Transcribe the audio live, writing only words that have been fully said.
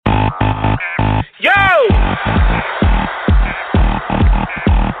Yo!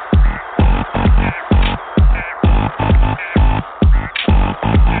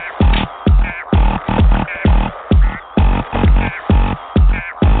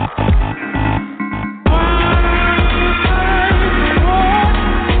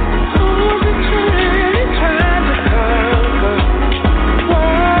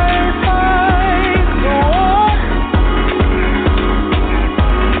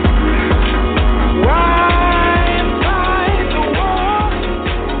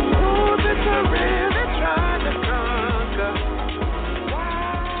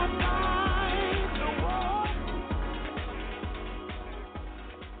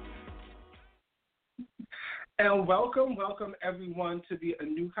 And welcome everyone to the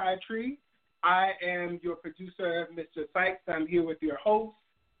Anukai Tree. I am your producer, Mr. Sykes. I'm here with your host,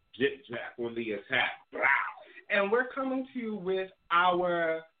 Jit Jack on the attack. And we're coming to you with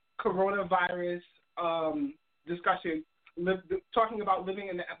our coronavirus discussion, talking about living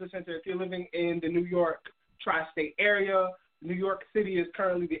in the epicenter. If you're living in the New York tri-state area, New York City is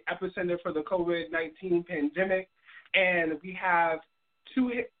currently the epicenter for the COVID-19 pandemic. And we have two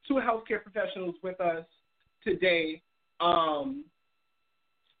healthcare professionals with us today that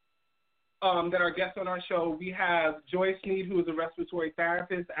are guests on our show. We have Joy Snead, who is a respiratory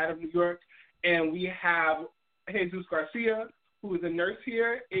therapist out of New York, and we have Jesus Garcia, who is a nurse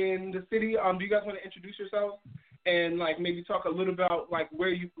here in the city. Do you guys want to introduce yourselves and maybe talk a little about where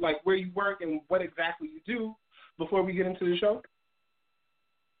you work and what exactly you do before we get into the show?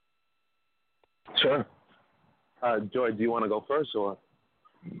 Sure. Joy, do you want to go first or?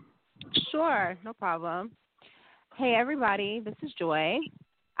 Sure, no problem. Hey, everybody, this is Joy.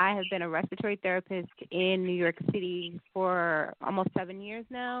 I have been a respiratory therapist in New York City for almost 7 years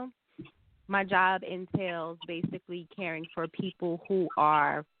now. My job entails basically caring for people who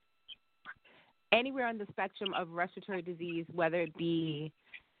are anywhere on the spectrum of respiratory disease, whether it be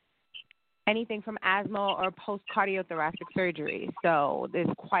anything from asthma or post-cardiothoracic surgery. So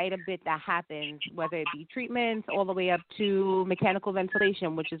there's quite a bit that happens, whether it be treatments all the way up to mechanical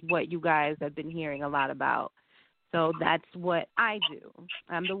ventilation, which is what you guys have been hearing a lot about. So that's what I do.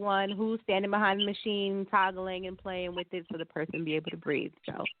 I'm the one who's standing behind the machine, toggling and playing with it so the person be able to breathe.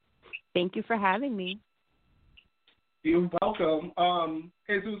 So thank you for having me. You're welcome.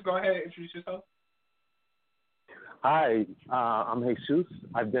 Jesus, go ahead and introduce yourself. Hi, I'm Jesus.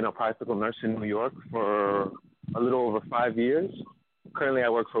 I've been a practical nurse in New York for a little over 5 years. Currently, I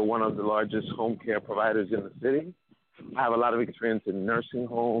work for one of the largest home care providers in the city. I have a lot of experience in nursing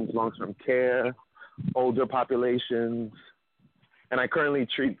homes, long-term care, older populations, and I currently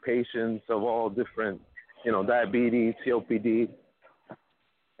treat patients of all different, diabetes, COPD,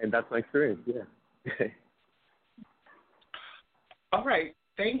 and that's my experience, yeah. All right,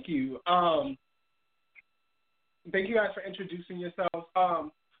 thank you. Thank you guys for introducing yourselves.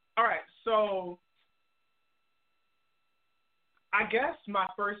 All right, so I guess my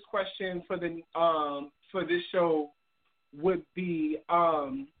first question for this show would be,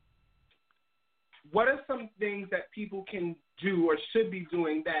 what are some things that people can do or should be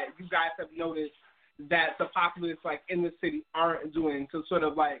doing that you guys have noticed that the populace in the city aren't doing to sort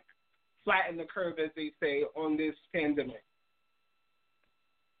of flatten the curve, as they say, on this pandemic?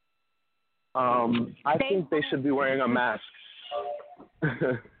 I think they should be wearing a mask.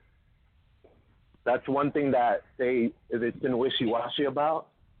 That's one thing that it's been wishy-washy about.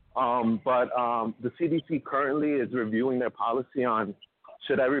 But the CDC currently is reviewing their policy on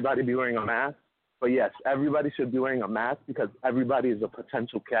should everybody be wearing a mask. But yes, everybody should be wearing a mask because everybody is a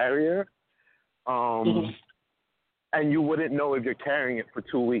potential carrier. And you wouldn't know if you're carrying it for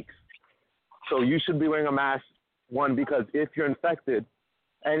 2 weeks. So you should be wearing a mask, one, because if you're infected,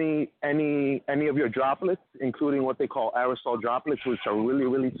 any of your droplets, including what they call aerosol droplets, which are really,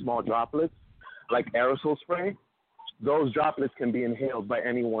 really small droplets, like aerosol spray, those droplets can be inhaled by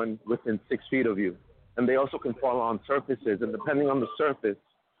anyone within 6 feet of you. And they also can fall on surfaces. And depending on the surface,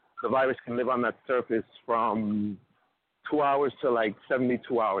 the virus can live on that surface from 2 hours to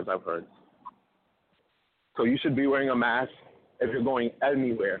 72 hours, I've heard. So you should be wearing a mask if you're going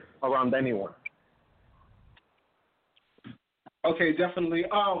anywhere, around anyone. Okay, definitely.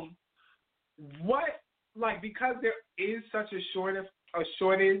 Because there is such a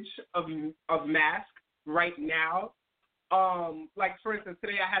shortage of masks right now. For instance,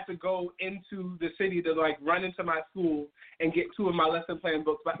 today I had to go into the city to run into my school and get 2 of my lesson plan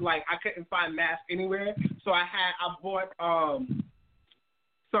books, but I couldn't find masks anywhere. So I bought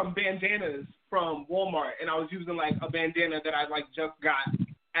some bandanas from Walmart, and I was using a bandana that I just got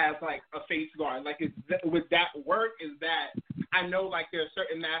as like a face guard? Like, would that work? Is that, I know like there are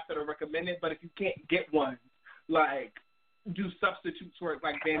certain masks that are recommended, but if you can't get one, like, do substitutes work,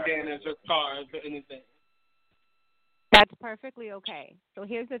 like bandanas or scarves or anything? That's perfectly okay. So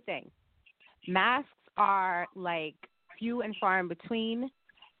here's the thing. Masks are like few and far in between,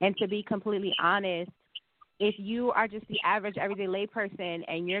 and to be completely honest, if you are just the average everyday layperson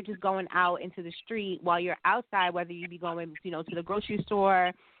and you're just going out into the street while you're outside, whether you be going, to the grocery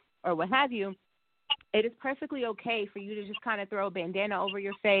store or what have you, it is perfectly okay for you to just kind of throw a bandana over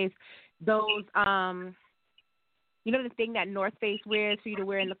your face. Those, the thing that North Face wears for you to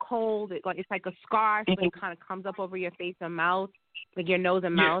wear in the cold, it's like a scarf, but it kind of comes up over your face and mouth, like your nose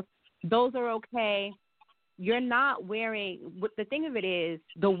and mouth. Those are okay. You're not wearing, the thing of it is,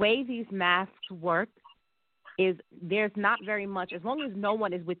 the way these masks work is there's not very much, as long as no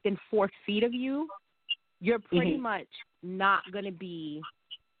one is within 4 feet of you, you're pretty much not going to be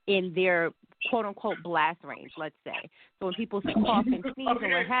in their quote-unquote blast range, let's say. So when people cough and sneeze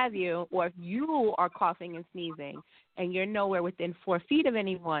and what have you, or if you are coughing and sneezing and you're nowhere within 4 feet of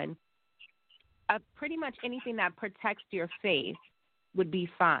anyone, pretty much anything that protects your face would be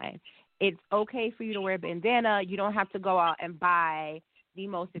fine. It's okay for you to wear a bandana. You don't have to go out and buy the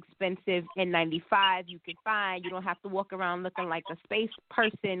most expensive N95 you can find. You don't have to walk around looking like a space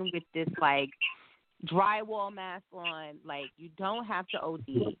person with this, like, drywall mask on. Like, you don't have to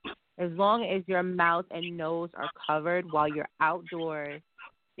OD. As long as your mouth and nose are covered while you're outdoors,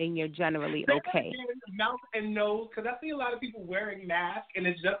 then you're generally okay. Mouth and nose, because I see a lot of people wearing masks and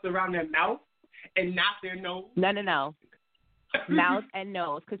it's just around their mouth and not their nose. No. Mouth and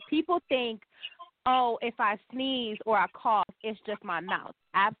nose, because people think, oh, if I sneeze or I cough, it's just my mouth.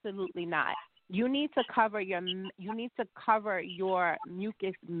 Absolutely not. You need to cover your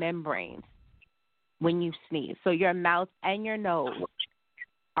mucous membranes when you sneeze. So your mouth and your nose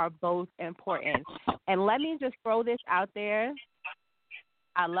are both important. And let me just throw this out there.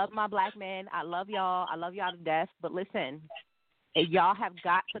 I love my black men. I love y'all. I love y'all to death. But listen, y'all have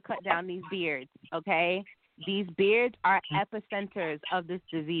got to cut down these beards, okay? These beards are epicenters of this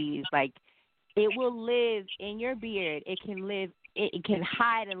disease. Like, it will live in your beard. It can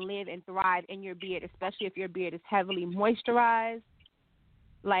hide and live and thrive in your beard, especially if your beard is heavily moisturized.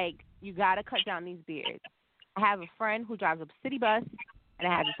 Like, you got to cut down these beards. I have a friend who drives a city bus, and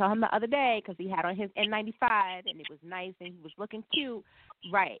I had to tell him the other day because he had on his N95, and it was nice, and he was looking cute.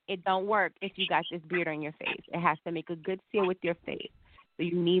 Right, it don't work if you got this beard on your face. It has to make a good seal with your face. So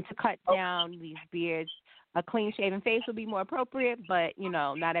you need to cut down these beards. A clean-shaven face would be more appropriate, but,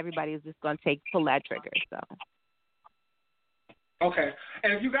 not everybody is just going to pull that trigger. So. Okay.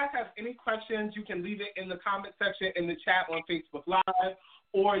 And if you guys have any questions, you can leave it in the comment section in the chat on Facebook Live,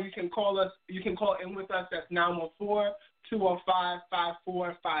 or you can call us. You can call in with us. That's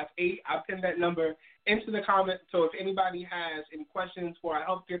 914-205-5458. I'll pin that number into the comments. So if anybody has any questions for our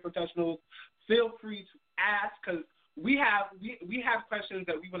healthcare professionals, feel free to ask, because we have questions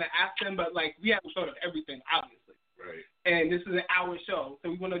that we want to ask them, but like we haven't thought of everything, obviously. Right. And this is an hour show, so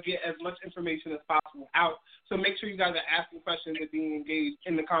we want to get as much information as possible out. So make sure you guys are asking questions and being engaged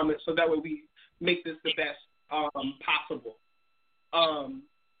in the comments, so that way we make this the best possible.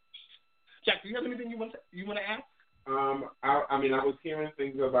 Jack, do you have anything you want to ask? I was hearing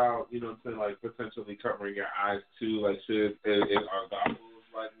things about, to like potentially covering your eyes too. Like, are goggles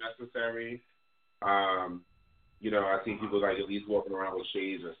like necessary? I see people like at least walking around with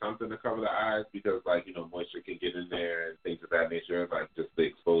shades or something to cover the eyes because, like, moisture can get in there and things of that nature. Like, just the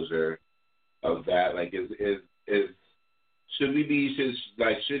exposure of that. Like, should we be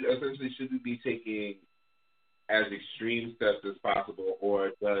taking as extreme steps as possible,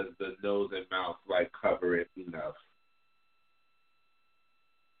 or does the nose and mouth like cover it enough?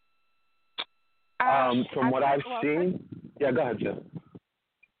 From what I've seen, go ahead, Jeff.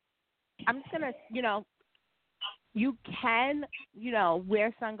 I'm just gonna, you can,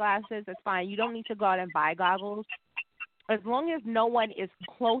 wear sunglasses. That's fine. You don't need to go out and buy goggles. As long as no one is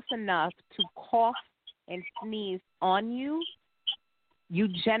close enough to cough and sneeze on you, you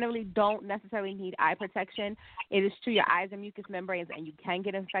generally don't necessarily need eye protection. It is true, your eyes are mucous membranes, and you can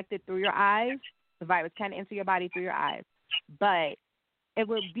get infected through your eyes. The virus can enter your body through your eyes. But it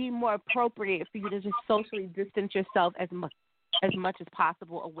would be more appropriate for you to just socially distance yourself as much as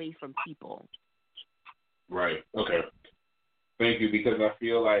possible away from people. Right. Okay. Thank you, because I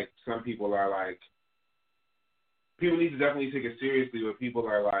feel like some people are like, people need to definitely take it seriously, but people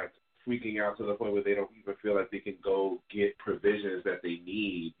are like freaking out to the point where they don't even feel like they can go get provisions that they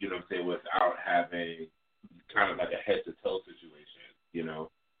need, without having kind of like a head to toe situation,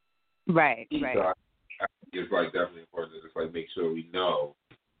 Right, so right. I think it's like definitely important to just like make sure we know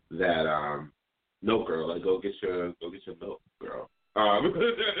that milk, girl. Like, go get your milk, girl.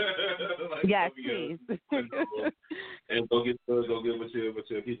 Like, yes, please. And go get what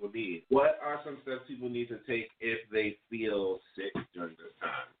your people need. What are some steps people need to take if they feel sick during this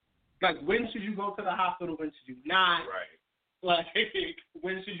time? Like, when should you go to the hospital? When should you not? Right. Like,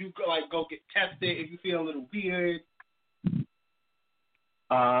 when should you go get tested if you feel a little weird?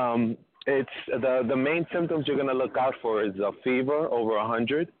 It's the main symptoms you're gonna look out for is a fever over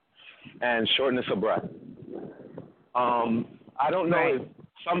 100 and shortness of breath. I don't know if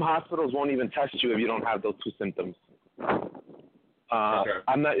some hospitals won't even test you if you don't have those two symptoms. Okay.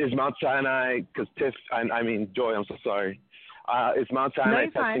 I'm not. Is Mount Sinai? Because Joy. I'm so sorry. Is Mount Sinai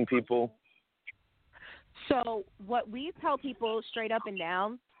testing people? So what we tell people straight up and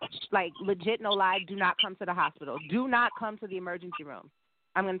down, like legit, no lie, do not come to the hospital. Do not come to the emergency room.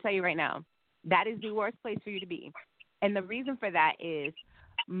 I'm going to tell you right now, that is the worst place for you to be. And the reason for that is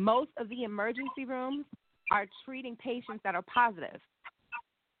most of the emergency rooms are treating patients that are positive.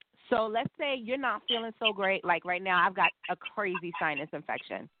 So let's say you're not feeling so great. Like right now, I've got a crazy sinus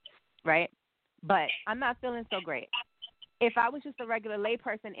infection, right? But I'm not feeling so great. If I was just a regular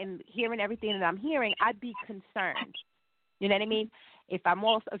layperson and hearing everything that I'm hearing, I'd be concerned. You know what I mean? If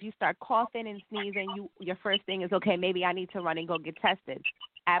you start coughing and sneezing, your first thing is, okay, maybe I need to run and go get tested.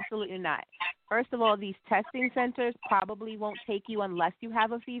 Absolutely not. First of all, these testing centers probably won't take you unless you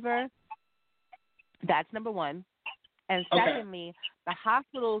have a fever. That's number one. And secondly, the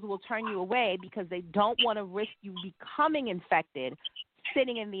hospitals will turn you away because they don't want to risk you becoming infected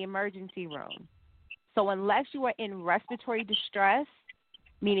sitting in the emergency room. So unless you are in respiratory distress,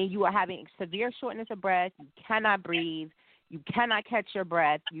 meaning you are having severe shortness of breath, you cannot breathe, you cannot catch your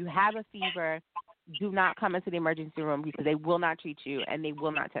breath, you have a fever, do not come into the emergency room because they will not treat you and they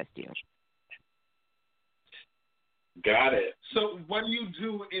will not test you. Got it. So what do you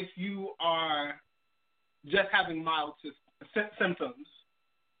do if you are just having mild symptoms?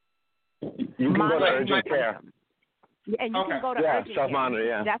 You can go to urgent care. And you can go to urgent self-monitor,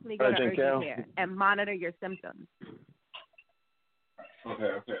 care. Definitely go to urgent care and monitor your symptoms.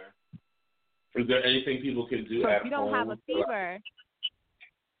 Okay. Is there anything people can do so at home? If you don't have a fever,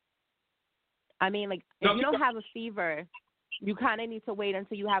 if you don't have a fever, you kind of need to wait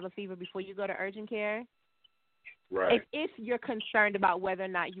until you have a fever before you go to urgent care. Right. If you're concerned about whether or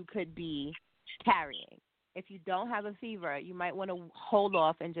not you could be carrying. If you don't have a fever, you might want to hold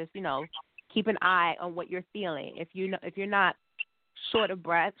off and just, keep an eye on what you're feeling. If you're not short of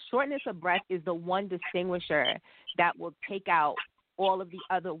breath, shortness of breath is the one distinguisher that will take out all of the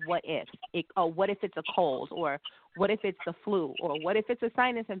other what ifs. What if it's a cold, or what if it's the flu, or what if it's a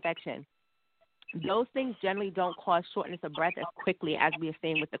sinus infection? Those things generally don't cause shortness of breath as quickly as we are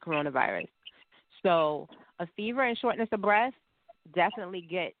seeing with the coronavirus. So a fever and shortness of breath, definitely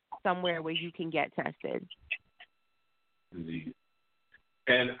get somewhere where you can get tested. Indeed.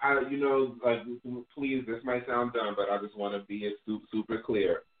 And please, this might sound dumb, but I just want to be super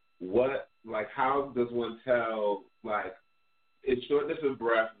clear. How does one tell, is shortness of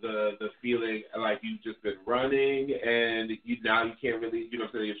breath the feeling like you've just been running and you can't really,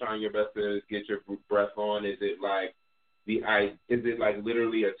 you're trying your best to get your breath on? Is it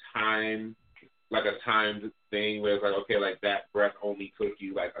literally a timed thing where it's that breath only took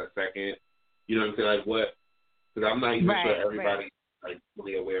you a second? You know what I'm saying? What? Because I'm not even sure everybody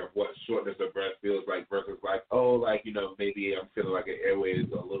fully aware of what shortness of breath feels like versus maybe I'm feeling like an airway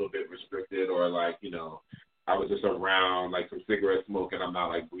is a little bit restricted, or I was just around some cigarette smoke and I'm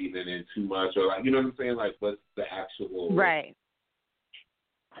not breathing in too much, or you know what I'm saying? What's the actual right?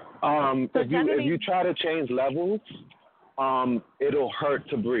 If you try to change levels, it'll hurt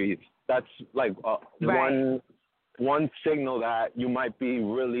to breathe. That's one signal that you might be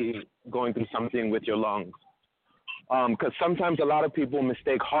really going through something with your lungs. Because sometimes a lot of people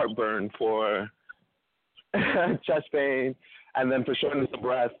mistake heartburn for chest pain, and then for shortness of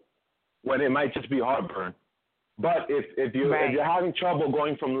breath, when it might just be heartburn. But if you're having trouble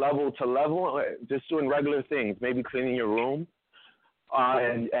going from level to level, just doing regular things, maybe cleaning your room,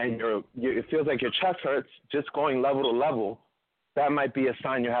 and it feels like your chest hurts, just going level to level, that might be a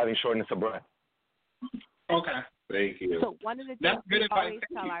sign you're having shortness of breath. Okay. Thank you. So one of the things we always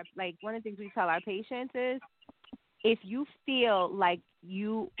tell our patients is, if you feel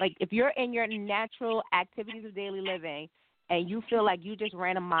if you're in your natural activities of daily living and you feel like you just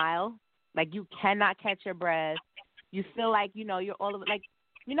ran a mile, you cannot catch your breath, you feel like, you're all of it,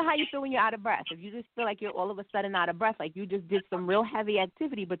 you know how you feel when you're out of breath. If you just feel like you're all of a sudden out of breath, you just did some real heavy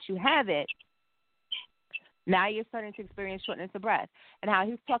activity, but you have it, now you're starting to experience shortness of breath. And how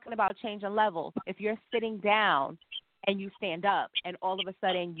he's talking about changing levels. If you're sitting down and you stand up, and all of a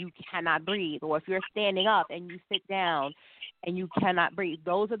sudden you cannot breathe. Or if you're standing up and you sit down and you cannot breathe,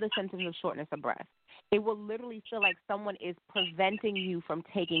 those are the symptoms of shortness of breath. It will literally feel like someone is preventing you from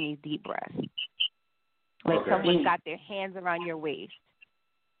taking these deep breaths. Like someone's got their hands around your waist.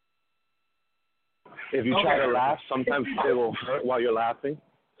 If you try to laugh, sometimes it will hurt while you're laughing.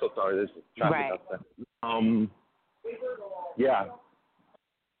 So sorry, this is traffic outside. Yeah.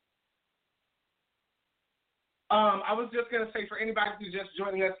 I was just going to say, for anybody who's just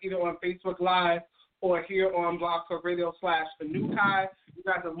joining us either on Facebook Live or here on Blog Talk Radio /Anukai, you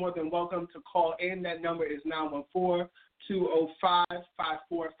guys are more than welcome to call in. That number is 914-205-5458.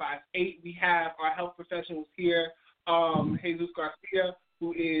 We have our health professionals here, Jesus Garcia,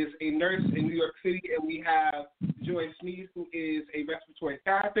 who is a nurse in New York City, and we have Joy Snead, who is a respiratory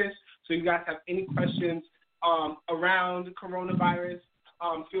therapist. So you guys have any questions around coronavirus,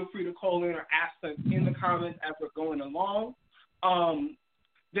 feel free to call in or ask them in the comments as we're going along.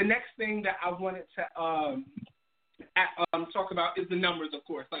 The next thing that I wanted to talk about is the numbers, of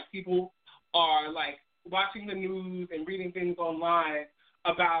course. Like, people are, like, watching the news and reading things online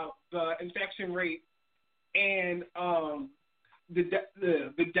about the infection rate and the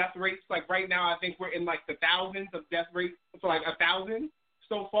death rates. Like, right now, I think we're in, like, the thousands of death rates, so, like, 1,000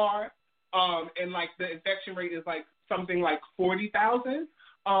 so far. And, like, the infection rate is, like, something like 40,000.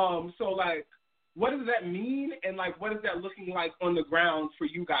 So, like, what does that mean? And, like, what is that looking like on the ground for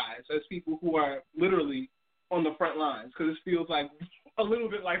you guys as people who are literally on the front lines? Because it feels like a little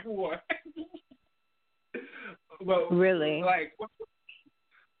bit like war. Well, really? Like,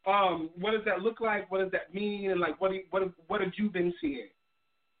 what does that look like? What does that mean? And, like, what have you been seeing?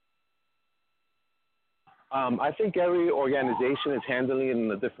 I think every organization is handling it in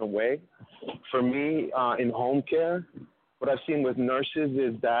a different way. For me, in home care, what I've seen with nurses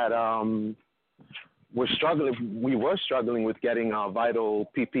is that we were struggling with getting vital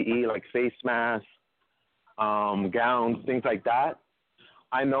PPE like face masks, gowns, things like that.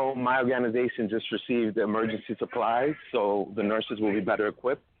 I know my organization just received emergency supplies, so the nurses will be better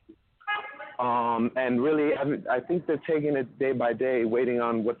equipped. And really, I think they're taking it day by day, waiting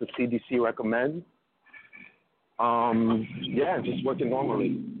on what the CDC recommends. Just working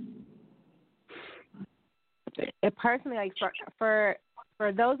normally. Personally, like for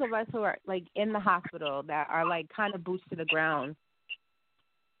those of us who are like in the hospital that are like kind of boots to the ground,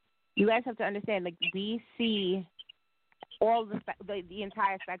 you guys have to understand, like, we see all the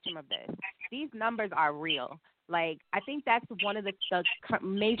entire spectrum of this. These numbers are real. Like, I think that's one of the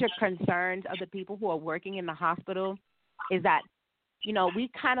major concerns of the people who are working in the hospital is that, you know, we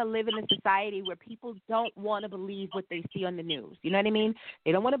kind of live in a society where people don't want to believe what they see on the news. You know what I mean?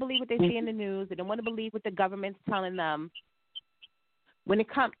 They don't want to believe what they see in the news. They don't want to believe what the government's telling them. When it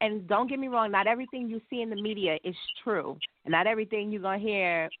comes, and don't get me wrong, not everything you see in the media is true. And not everything you're going to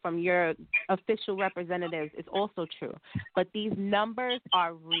hear from your official representatives is also true. But these numbers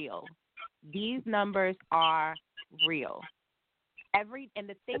are real. These numbers are real. And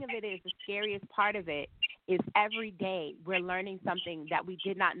the thing of it is, the scariest part of it is every day we're learning something that we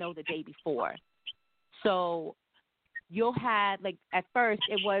did not know the day before. So you'll have, like, at first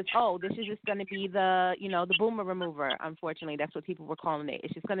it was, this is just going to be the boomer remover. Unfortunately, that's what people were calling it.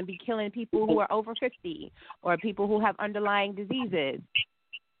 It's just going to be killing people who are over 50 or people who have underlying diseases.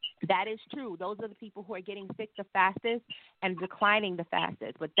 That is true. Those are the people who are getting sick the fastest and declining the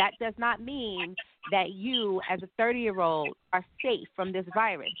fastest. But that does not mean that you, as a 30-year-old, are safe from this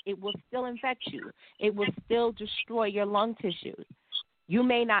virus. It will still infect you. It will still destroy your lung tissues. You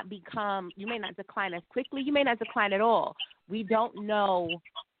may not decline as quickly. You may not decline at all. We don't know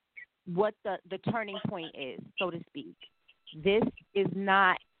what the turning point is, so to speak. This is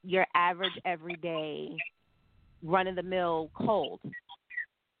not your average, everyday, run-of-the-mill cold.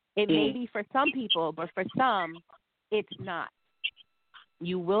 It may be for some people, but for some, it's not.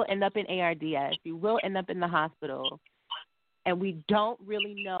 You will end up in ARDS. You will end up in the hospital. And we don't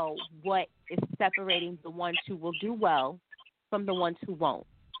really know what is separating the ones who will do well from the ones who won't.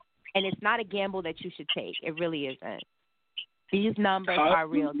 And it's not a gamble that you should take. It really isn't. These numbers are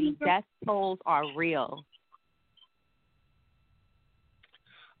real. These death tolls are real.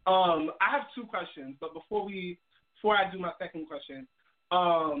 I have two questions, but before I do my second question,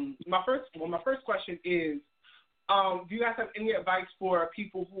 my first question is, do you guys have any advice for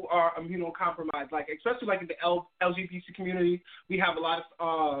people who are immunocompromised, like especially like in the LGBT community? We have a lot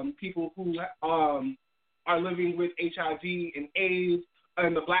of people who are living with HIV and AIDS.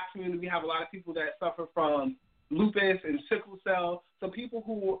 In the Black community, we have a lot of people that suffer from lupus and sickle cell. So people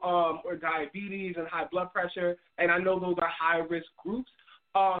who are diabetes and high blood pressure, and I know those are high risk groups.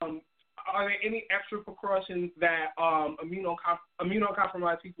 are there any extra precautions that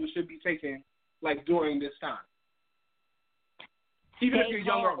immunocompromised people should be taking, like, during this time? Even if you're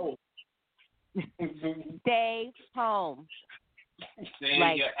young or old. Stay home.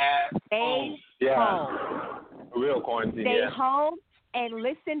 Stay your ass home. Home. Real quarantine. Stay home and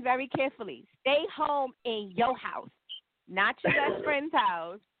listen very carefully. Stay home in your house, not your best friend's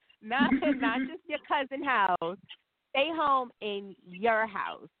house, not just your cousin's house. Stay home in your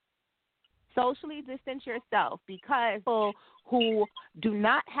house. Socially distance yourself, because people who do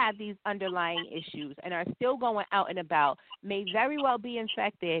not have these underlying issues and are still going out and about may very well be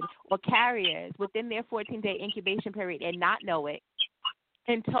infected or carriers within their 14-day incubation period and not know it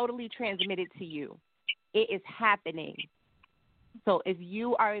and totally transmit it to you. It is happening. So if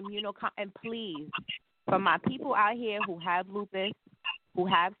you are and please, for my people out here who have lupus, who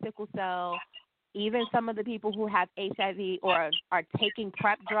have sickle cell, even some of the people who have HIV or are taking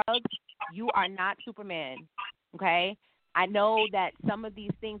PrEP drugs, you are not Superman, okay? I know that some of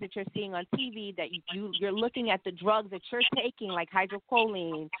these things that you're seeing on TV, that you're looking at the drugs that you're taking, like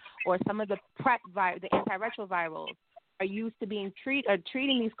hydrocholine or some of the PrEP, the antiretrovirals, are used to being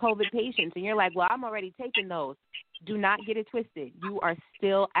treating these COVID patients, and you're like, well, I'm already taking those. Do not get it twisted. You are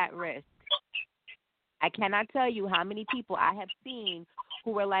still at risk. I cannot tell you how many people I have seen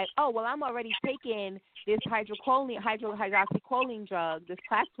who were like, oh, well, I'm already taking this hydroxycholine drug, this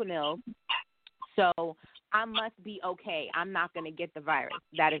Plaquenil, so I must be okay. I'm not going to get the virus.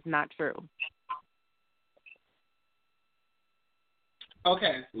 That is not true.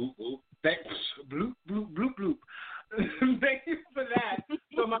 Okay. Bloop, bloop, bloop, bloop. Thank you for that.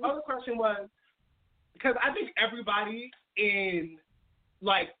 So my other question was, because I think everybody in,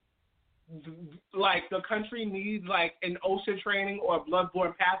 like the country needs, like, an OSHA training or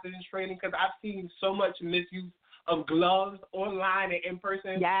bloodborne pathogens training, because I've seen so much misuse of gloves online and in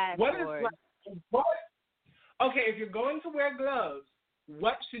person. Yes, Okay, if you're going to wear gloves,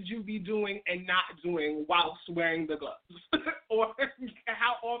 what should you be doing and not doing whilst wearing the gloves? Or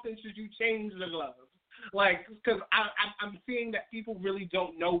how often should you change the gloves? Like, because I'm seeing that people really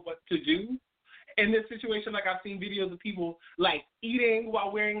don't know what to do in this situation. Like, I've seen videos of people, like, eating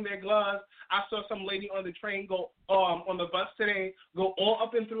while wearing their gloves. I saw some lady on the train on the bus today, go all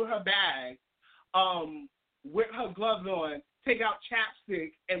up and through her bag with her gloves on, take out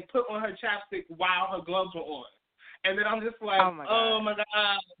chapstick and put on her chapstick while her gloves were on. And then I'm just like, oh my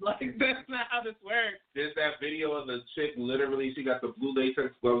God, like, that's not how this works. There's that video of the chick, literally, she got the blue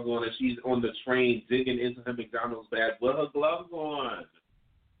latex gloves on, and she's on the train digging into the McDonald's bag with her gloves on.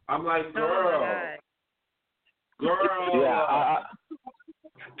 I'm like, girl. Yeah.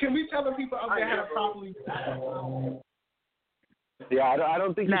 Can we tell the people out there how to properly? Yeah, I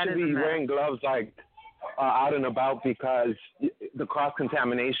don't think you should be wearing gloves, like, out and about, because the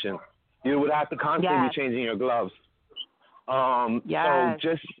cross-contamination. You would have to constantly be changing your gloves. So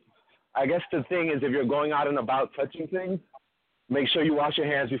just, I guess the thing is, if you're going out and about touching things, make sure you wash your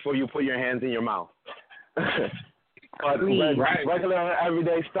hands before you put your hands in your mouth. But regular,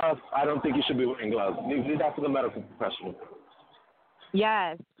 everyday stuff, I don't think you should be wearing gloves. Leave that to the medical professional.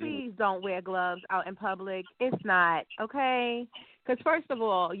 Yes, please don't wear gloves out in public. It's not, okay? Because first of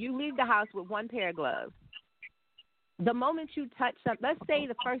all, you leave the house with one pair of gloves. The moment you touch something, let's say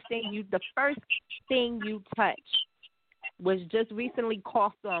the first thing you touch was just recently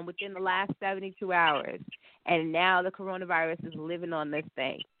coughed on within the last 72 hours, and now the coronavirus is living on this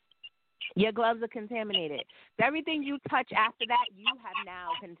thing. Your gloves are contaminated. So everything you touch after that, you have now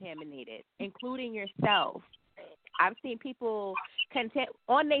contaminated, including yourself. I've seen people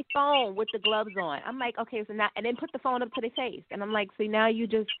on their phone with the gloves on. I'm like, okay, so now, and then put the phone up to their face, and I'm like, see, now if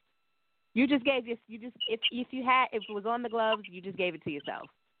it was on the gloves, you just gave it to yourself.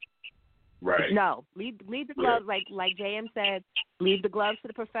 Right. No, leave the gloves, like JM said, leave the gloves to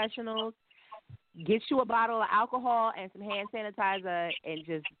the professionals. Get you a bottle of alcohol and some hand sanitizer and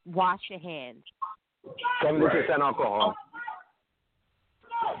just wash your hands. 70% alcohol.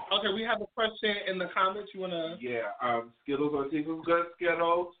 Okay, we have a question in the comments. You want to? Yeah, Skittles or Tingles Good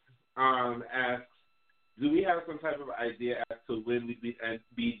Skittles asks, do we have some type of idea as to when we be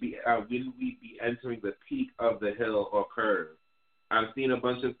entering the peak of the hill or curve? I've seen a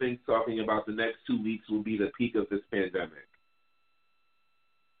bunch of things talking about the next 2 weeks will be the peak of this pandemic.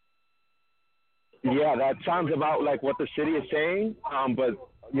 Yeah, that sounds about like what the city is saying, but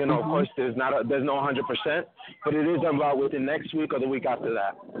you know, of course, there's no 100%, but it is about within next week or the week after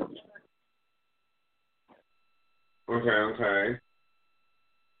that. Okay.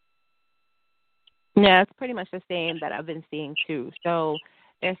 Yeah, it's pretty much the same that I've been seeing too. So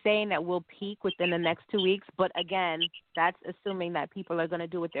They're saying that we'll peak within the next 2 weeks, but again, that's assuming that people are going to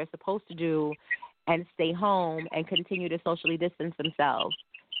do what they're supposed to do and stay home and continue to socially distance themselves.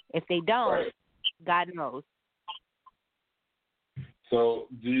 If they don't, Right. God knows. So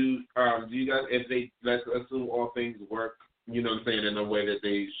do you guys, if they, let's assume all things work, you know what I'm saying, in a way that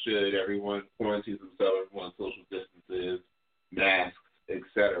they should, everyone quarantines themselves, everyone social distances, masks,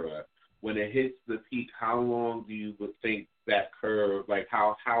 etc. When it hits the peak, how long do you would think that curve, like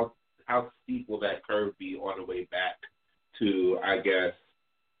how steep will that curve be on the way back to, I guess,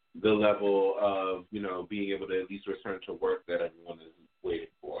 the level of, you know, being able to at least return to work that everyone is waiting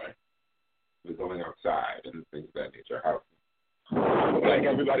for, like going outside and things of that nature? How, like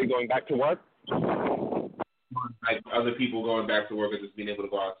everybody going back to work? Like other people going back to work and just being able to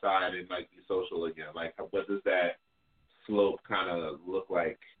go outside and like be social again. Like, what does that slope kind of look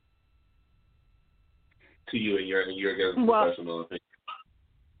like to you and your professional opinion?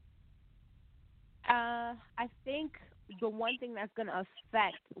 I think the one thing that's going to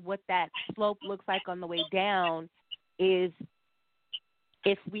affect what that slope looks like on the way down is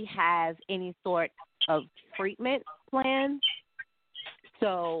if we have any sort of treatment plan.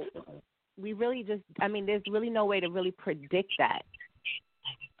 So we really just, I mean, there's really no way to really predict that,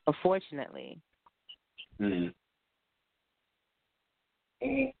 unfortunately. Mm-hmm.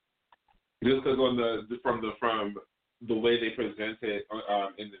 Just because from the way they present it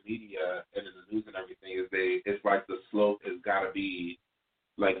in the media and in the news and everything is it's like the slope has got to be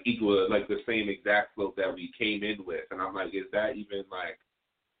like equal, like the same exact slope that we came in with, and I'm like, is that even like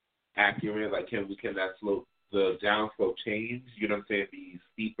accurate? Like, can that slope, the down slope, change? You know what I'm saying? Be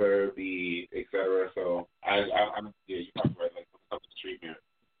steeper, be et cetera. So I'm yeah, you're probably right. Like when it comes to treatment,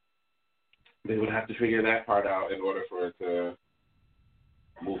 they would have to figure that part out in order for it to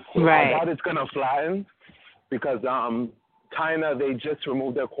move quickly. Right. I doubt it's gonna flatten because China, they just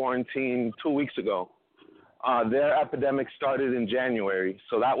removed their quarantine 2 weeks ago. Their epidemic started in January,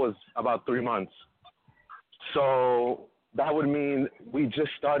 so that was about 3 months. So that would mean we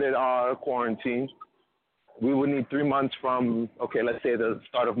just started our quarantine. We would need 3 months from, okay, let's say the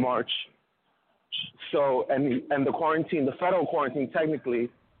start of March. So, and the quarantine, the federal quarantine technically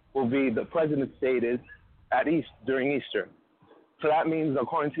will be, the president stated, during Easter. So that means the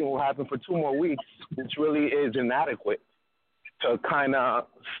quarantine will happen for 2 more weeks, which really is inadequate to kind of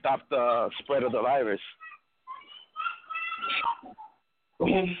stop the spread of the virus.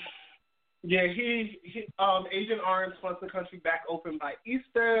 Yeah, Agent Orange wants the country back open by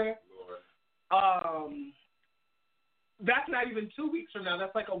Easter. That's not even 2 weeks from now.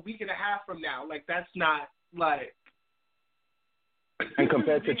 That's like a week and a half from now. Like, that's not like. And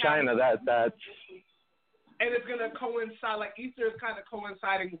compared to China, that's. And it's gonna coincide. Like Easter is kind of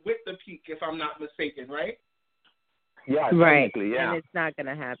coinciding with the peak, if I'm not mistaken, right? Yeah, right. Technically, yeah. And it's not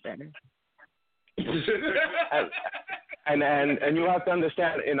gonna happen. And you have to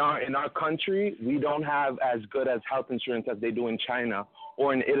understand, in our country, we don't have as good as health insurance as they do in China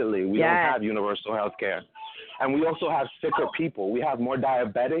or in Italy. We don't have universal health care. And we also have sicker people. We have more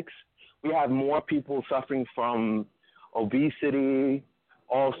diabetics. We have more people suffering from obesity,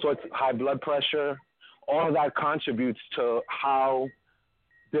 all sorts of high blood pressure. All of that contributes to how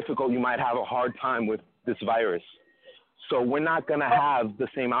difficult you might have a hard time with this virus. So we're not going to have the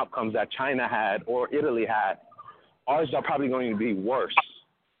same outcomes that China had or Italy had. Ours are probably going to be worse.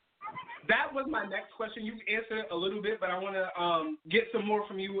 That was my next question. You've answered it a little bit, but I want to get some more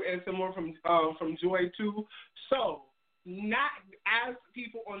from you and some more from Joy too. So, not as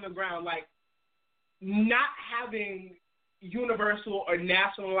people on the ground, like not having universal or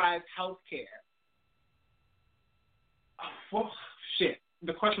nationalized health care. Oh, shit.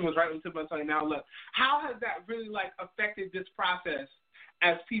 The question was right on the tip of my tongue. Now, look, how has that really like affected this process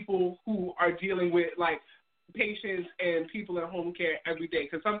as people who are dealing with like patients and people in home care every day?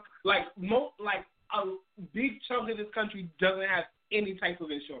 Because a big chunk of this country doesn't have any type of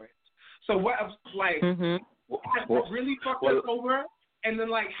insurance. So what, like, has it really fucked us over? And then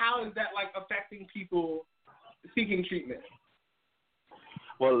like, how is that like affecting people seeking treatment?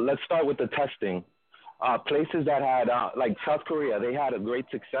 Well, let's start with the testing. Places that had, like South Korea, they had a great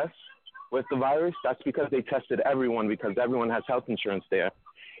success with the virus. That's because they tested everyone because everyone has health insurance there.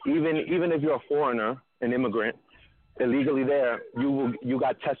 Even if you're a foreigner, an immigrant, illegally there, you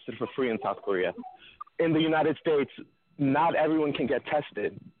got tested for free in South Korea. In the United States, not everyone can get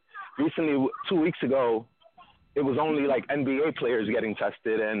tested. Recently, 2 weeks ago, it was only like NBA players getting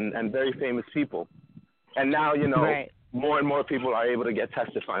tested and very famous people. And now, more and more people are able to get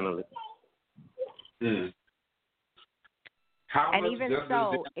tested finally. And even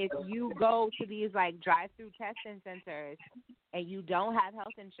so, if you go to these like drive-through testing centers and you don't have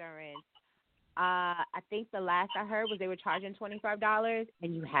health insurance, I think the last I heard was they were charging $25,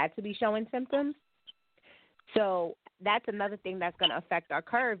 and you had to be showing symptoms. So that's another thing that's going to affect our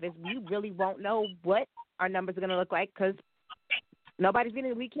curve is we really won't know what our numbers are going to look like because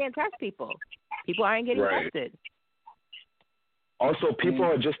we can't test people. People aren't getting tested. Also, people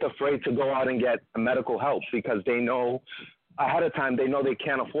are just afraid to go out and get medical help because they know ahead of time, they know they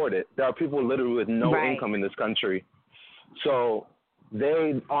can't afford it. There are people literally with no income in this country. So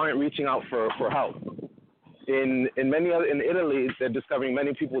they aren't reaching out for help. In Italy, they're discovering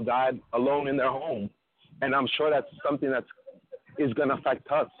many people died alone in their home. And I'm sure that's something that is going to affect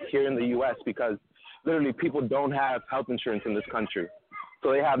us here in the U.S. because literally people don't have health insurance in this country.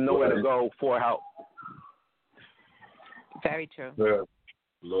 So they have nowhere to go for help. Very true. Yeah.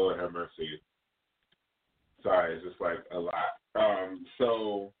 Lord have mercy. Sorry, it's just like a lot.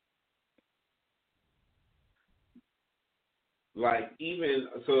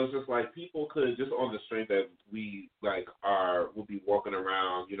 It's just like people could just on the strength that we will be walking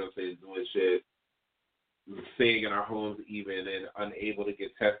around, you know what I'm saying, doing shit, staying in our homes even and unable to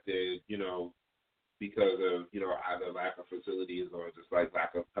get tested, you know, because of, you know, either lack of facilities or just like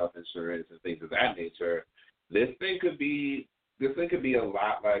lack of health insurance and things of that nature. This thing could be a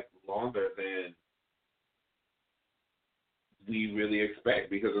lot like longer than we really expect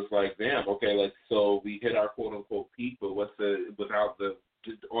because it's like, damn, okay, like so we hit our quote unquote peak, but or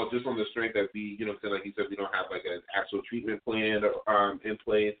just on the strength that we, you know, like you said, we don't have like an actual treatment plan in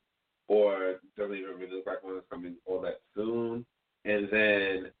place, or doesn't even really look like one is coming all that soon. And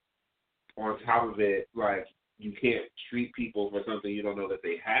then on top of it, like you can't treat people for something you don't know that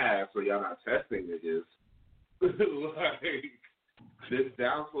they have, so y'all not testing niggas. Like this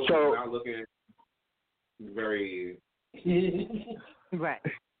downfall is not looking very right.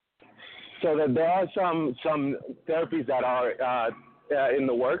 So that there are some therapies that are in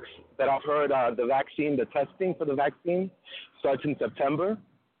the works that I've heard. The testing for the vaccine starts in September.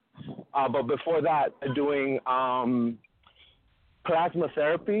 But before that, they're doing plasma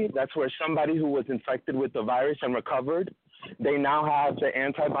therapy. That's where somebody who was infected with the virus and recovered, they now have the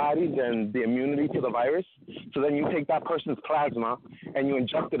antibodies and the immunity to the virus. So then you take that person's plasma and you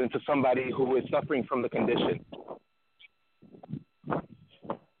inject it into somebody who is suffering from the condition.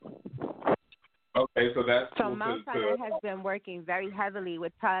 Okay, so that's so Mount Sinai has been working very heavily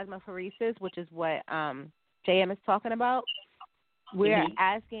with plasmapheresis, which is what JM is talking about. We're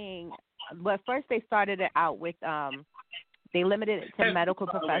asking. Well, first they started it out with they limited it to medical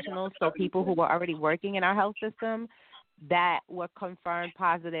professionals, so people who were already working in our health system that were confirmed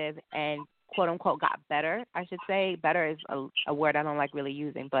positive and quote unquote got better. I should say better is a word I don't like really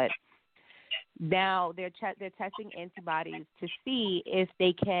using, but now they're testing antibodies to see if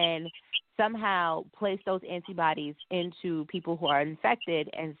they can somehow place those antibodies into people who are infected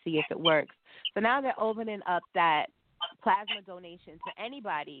and see if it works. So now they're opening up that plasma donation to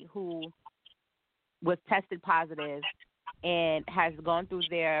anybody who was tested positive and has gone through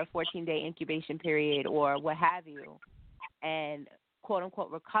their 14-day incubation period or what have you and quote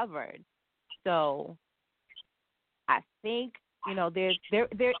unquote recovered. So I think, you know, there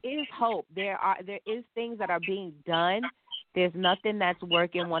is hope. There is things that are being done. There's nothing that's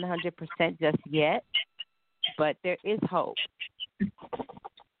working 100% just yet, but there is hope.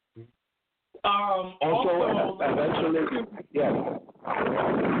 Also, eventually, yes.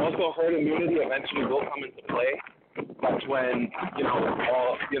 Also, herd immunity eventually will come into play. That's when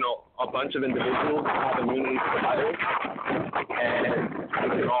a bunch of individuals have immunity to the virus, and we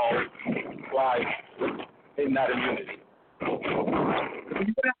can all thrive in that immunity. You're gonna have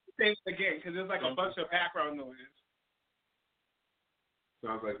to say it again because there's like a bunch of background noise.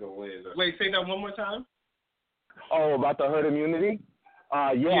 Sounds like a wind. Wait, say that one more time. Oh, about the herd immunity?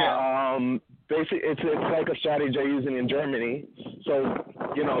 Basically, it's like a strategy they're using in Germany. So,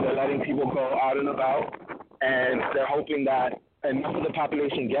 you know, they're letting people go out and about, and they're hoping that enough of the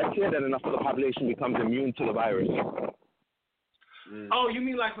population gets it and enough of the population becomes immune to the virus. Oh, you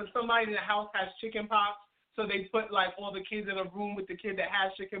mean like when somebody in the house has chicken pox, so they put like all the kids in a room with the kid that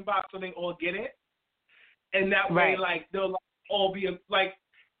has chicken pox so they all get it? And that way, like, they'll all be like,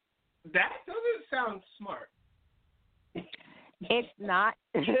 that doesn't sound smart. It's not.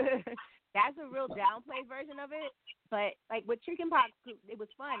 That's a real downplay version of it. But, like, with chickenpox, it was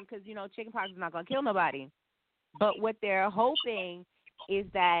fun because, you know, chickenpox is not going to kill nobody. But what they're hoping is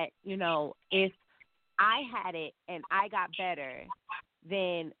that, you know, if I had it and I got better,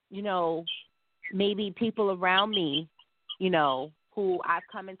 then, you know, maybe people around me, you know, who I've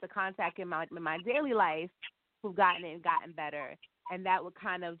come into contact in my daily life who've gotten it and gotten better, and that would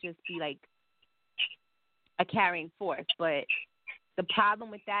kind of just be like a carrying force. But the problem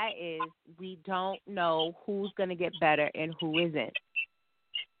with that is we don't know who's going to get better and who isn't.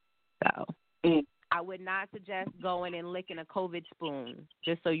 So I would not suggest going and licking a COVID spoon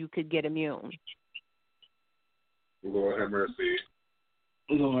just so you could get immune. Lord have mercy.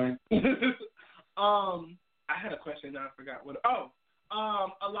 Lord. I had a question now. I forgot what. A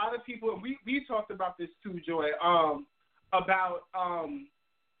lot of people. We talked about this too, Joy. About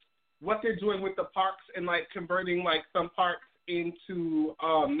what they're doing with the parks and like converting like some parks into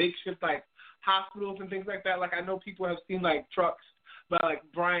makeshift like hospitals and things like that. Like I know people have seen like trucks, but like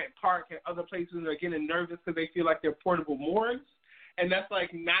Bryant Park and other places are getting nervous because they feel like they're portable morgues, and that's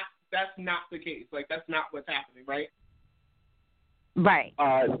not the case. Like that's not what's happening, right? Right.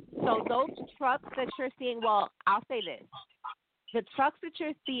 So those trucks that you're seeing, well, I'll say this. The trucks that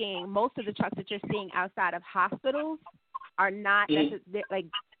you're seeing, most of the trucks that you're seeing outside of hospitals are not necessarily, like,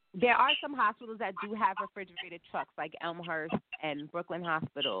 there are some hospitals that do have refrigerated trucks, like Elmhurst and Brooklyn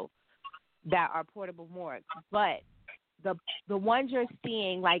Hospital, that are portable morgues. But the ones you're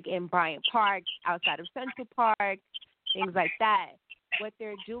seeing, like in Bryant Park, outside of Central Park, things like that, what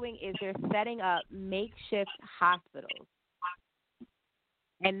they're doing is they're setting up makeshift hospitals.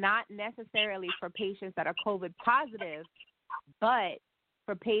 And not necessarily for patients that are COVID positive, but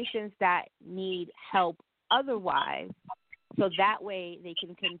for patients that need help otherwise, so that way they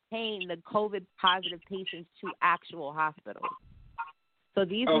can contain the COVID positive patients to actual hospitals. So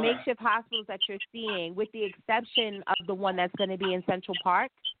these makeshift hospitals that you're seeing, with the exception of the one that's going to be in Central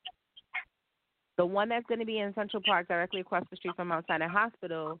Park, the one that's going to be in Central Park directly across the street from Mount Sinai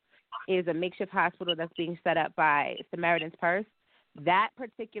Hospital is a makeshift hospital that's being set up by Samaritan's Purse. That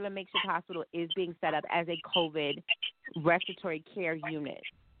particular makeshift hospital is being set up as a COVID respiratory care unit.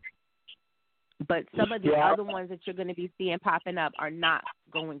 But some of the other ones that you're going to be seeing popping up are not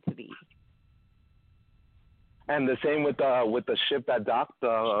going to be. And the same with the ship that docked,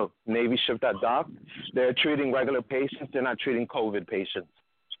 the Navy ship that docked. They're treating regular patients. They're not treating COVID patients.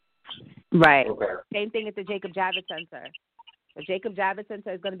 Right. Okay. Same thing at the Jacob Javits Center. The Jacob Javits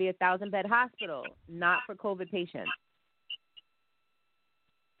Center is going to be a 1,000-bed hospital, not for COVID patients.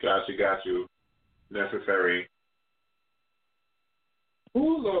 Got you. Necessary. Oh,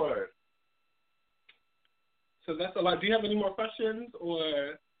 Lord. So that's a lot. Do you have any more questions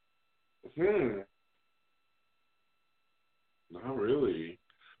or? Not really.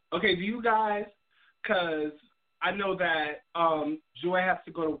 Okay, do you guys, because I know that Joy has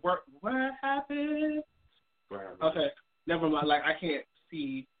to go to work. What happened? Okay, never mind. Like, I can't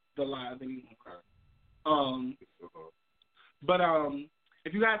see the live anymore. But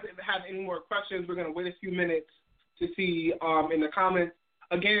if you guys have any more questions, we're going to wait a few minutes to see in the comments.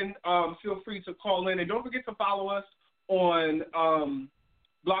 Again, feel free to call in. And don't forget to follow us on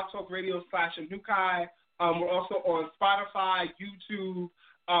Blog Talk Radio /Anukai. We're also on Spotify, YouTube,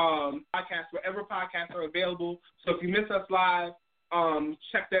 podcasts, wherever podcasts are available. So if you miss us live,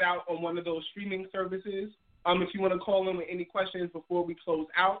 check that out on one of those streaming services. If you want to call in with any questions before we close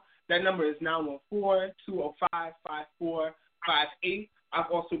out, that number is 914-205-5458. I've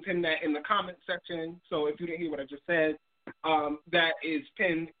also pinned that in the comment section. So if you didn't hear what I just said, that is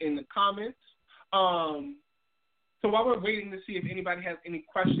pinned in the comments. So while we're waiting to see if anybody has any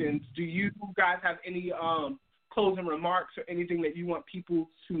questions, do you guys have any closing remarks or anything that you want people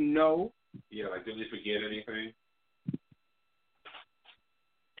to know? Yeah, like did we forget anything?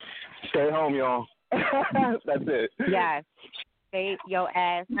 Stay home, y'all. That's it. Yes. Stay your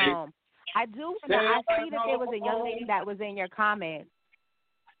ass home. I see that there was a young lady that was in your comments.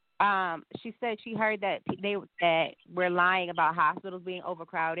 She said she heard that that we're lying about hospitals being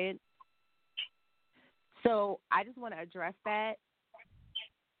overcrowded. So I just want to address that.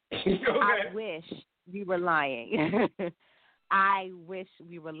 Okay. I wish we were lying. I wish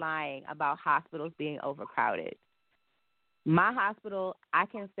we were lying about hospitals being overcrowded. My hospital, I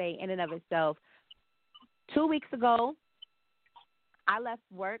can say in and of itself, 2 weeks ago, I left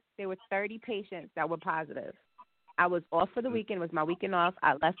work. There were 30 patients that were positive. I was off for the weekend. It was my weekend off.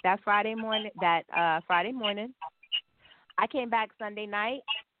 I left that Friday morning. I came back Sunday night.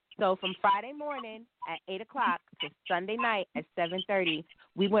 So from Friday morning at 8 o'clock to Sunday night at 7:30,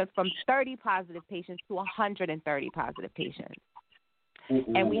 we went from 30 positive patients to 130 positive patients.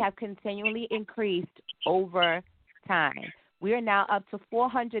 Mm-hmm. And we have continually increased over time. We are now up to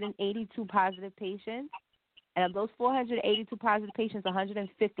 482 positive patients. And of those 482 positive patients,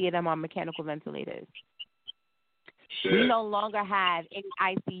 150 of them are mechanical ventilators. Shit. We no longer have any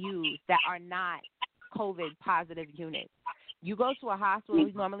ICUs that are not COVID positive units. You go to a hospital,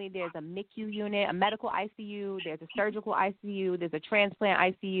 normally there's a MICU unit, a medical ICU, there's a surgical ICU, there's a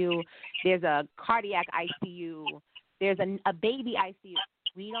transplant ICU, there's a cardiac ICU, there's a baby ICU.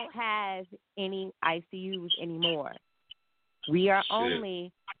 We don't have any ICUs anymore. We are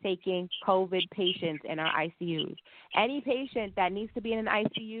only taking COVID patients in our ICUs. Any patient that needs to be in an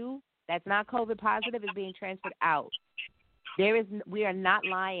ICU that's not COVID positive is being transferred out. We are not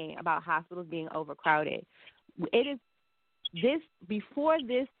lying about hospitals being overcrowded. It is this before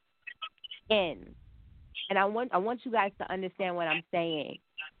this ends, and I want you guys to understand what I'm saying,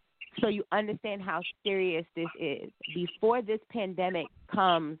 so you understand how serious this is. Before this pandemic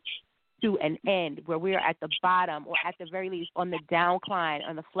comes to an end, where we are at the bottom, or at the very least on the downcline,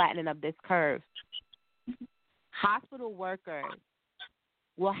 on the flattening of this curve, hospital workers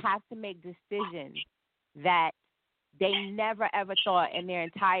will have to make decisions that they never ever thought in their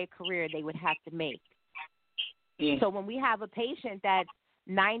entire career they would have to make. So when we have a patient that's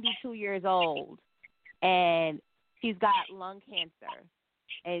 92 years old and she's got lung cancer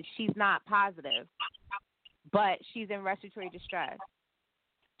and she's not positive, but she's in respiratory distress,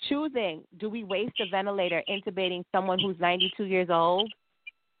 choosing, do we waste a ventilator intubating someone who's 92 years old,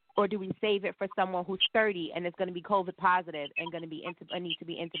 or do we save it for someone who's 30 and is going to be COVID positive and going to be need to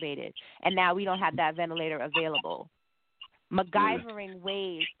be intubated, and now we don't have that ventilator available? MacGyvering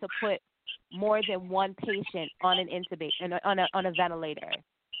ways to put more than one patient on an intubation on a ventilator,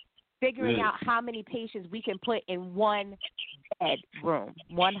 figuring out how many patients we can put in one bed room,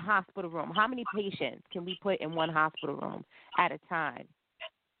 one hospital room. How many patients can we put in one hospital room at a time?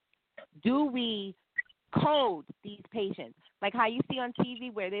 Do we code these patients, like how you see on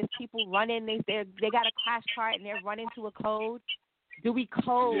TV where there's people running, they got a crash cart and they're running to a code? Do we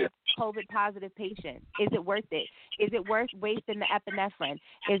code COVID positive patients? Is it worth it? Is it worth wasting the epinephrine?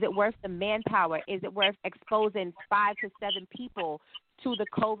 Is it worth the manpower? Is it worth exposing 5 to 7 people to the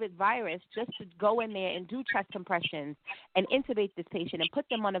COVID virus just to go in there and do chest compressions and intubate this patient and put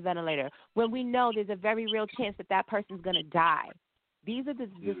them on a ventilator when we know there's a very real chance that that person's going to die? These are the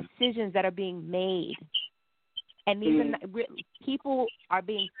decisions that are being made. And these are people are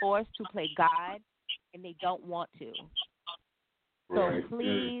being forced to play God, and they don't want to. So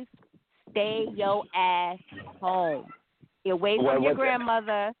please stay your ass home. Get away from your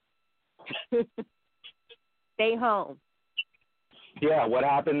grandmother. Stay home. Yeah, what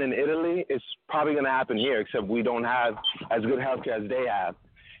happened in Italy is probably going to happen here, except we don't have as good healthcare as they have.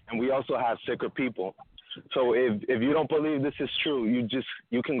 And we also have sicker people. So if you don't believe this is true,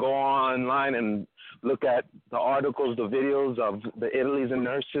 you can go online and look at the articles, the videos of the Italy's and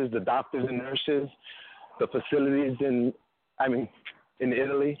nurses, the doctors and nurses, the facilities in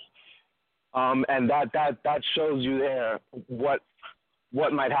Italy, and that shows you there what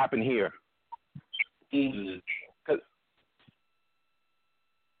might happen here.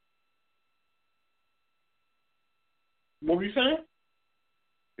 What were you saying?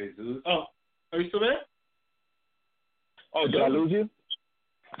 Jesus. Oh, are you still there? Oh, did I lose you?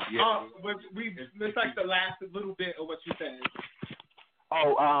 Yeah. But we missed like the last little bit of what you said.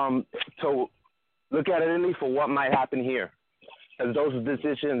 So look at Italy for what might happen here. As those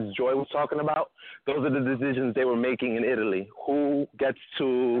decisions Joy was talking about, those are the decisions they were making in Italy. Who gets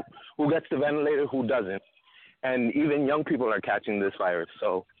the ventilator, who doesn't? And even young people are catching this virus.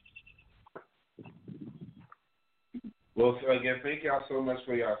 So. Well, so again, thank y'all so much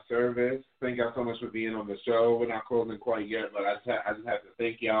for your service. Thank y'all so much for being on the show. We're not closing quite yet, but I just have to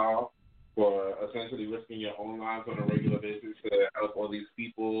thank y'all for essentially risking your own lives on a regular basis to help all these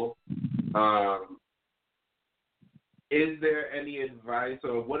people. Is there any advice,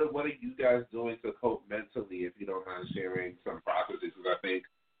 or what are you guys doing to cope mentally, if you don't mind sharing some processes? Because I think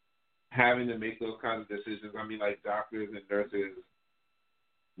having to make those kinds of decisions, like doctors and nurses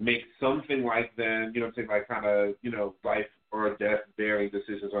make something like them, like kind of, life or death bearing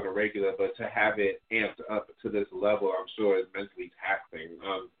decisions on a regular, but to have it amped up to this level, I'm sure is mentally taxing.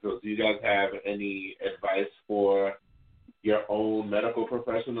 So do you guys have any advice for your own medical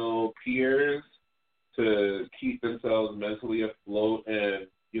professional peers to keep themselves mentally afloat and,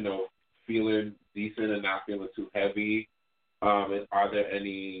 feeling decent and not feeling too heavy? And is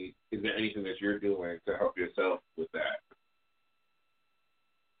there anything that you're doing to help yourself with that?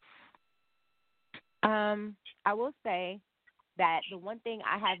 I will say that the one thing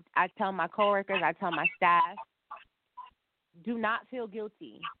I tell my coworkers, I tell my staff, do not feel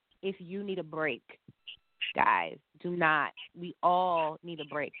guilty if you need a break, guys. Do not. We all need a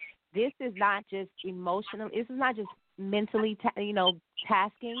break. This is not just emotional. This is not just mentally,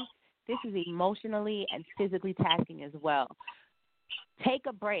 tasking. This is emotionally and physically tasking as well. Take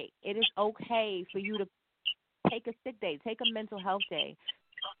a break. It is okay for you to take a sick day, take a mental health day.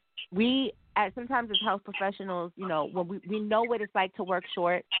 We, sometimes as health professionals, when we know what it's like to work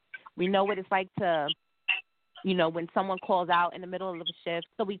short. We know what it's like to, when someone calls out in the middle of a shift.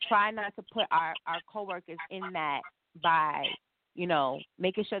 So we try not to put our coworkers in that by,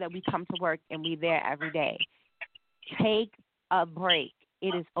 making sure that we come to work and we're there every day. Take a break.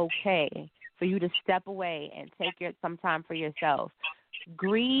 It is okay for you to step away and take some time for yourself.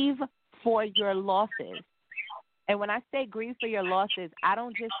 Grieve for your losses. And when I say grieve for your losses, I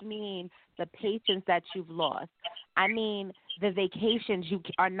don't just mean the patients that you've lost. I mean the vacations you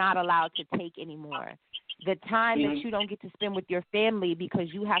are not allowed to take anymore. The time that you don't get to spend with your family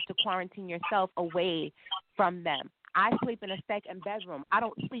because you have to quarantine yourself away from them. I sleep in a second bedroom. I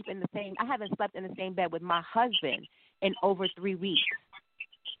haven't slept in the same bed with my husband in over 3 weeks.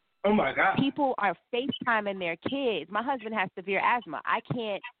 Oh, my God. People are FaceTiming their kids. My husband has severe asthma. I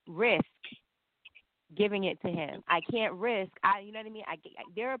can't risk giving it to him. I can't risk. You know what I mean?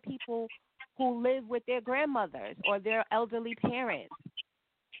 There are people who live with their grandmothers or their elderly parents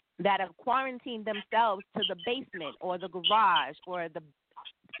that have quarantined themselves to the basement or the garage or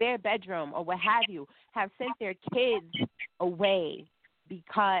their bedroom or what have you, have sent their kids away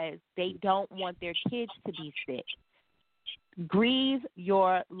because they don't want their kids to be sick. Grieve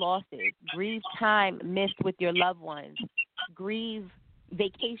your losses. Grieve time missed with your loved ones. Grieve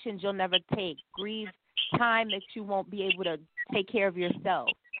vacations you'll never take. Grieve time that you won't be able to take care of yourself.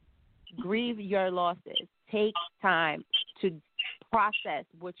 Grieve your losses. Take time to process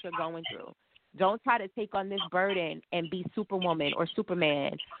what you're going through. Don't try to take on this burden and be Superwoman or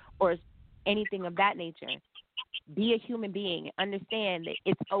Superman or anything of that nature. Be a human being. Understand that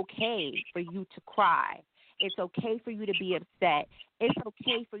it's okay for you to cry. It's okay for you to be upset. It's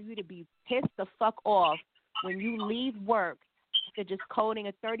okay for you to be pissed the fuck off when you leave work after just coding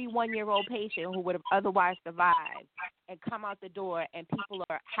a 31-year-old patient who would have otherwise survived and come out the door and people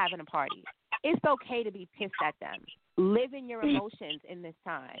are having a party. It's okay to be pissed at them. Live in your emotions in this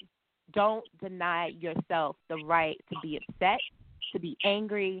time. Don't deny yourself the right to be upset, to be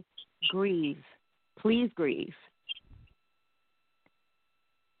angry. Grieve. Please grieve.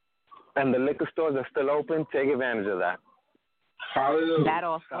 And the liquor stores are still open. Take advantage of that. Hallelujah. That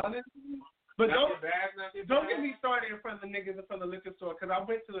also. But don't get me started in front of the niggas in front of the liquor store, because I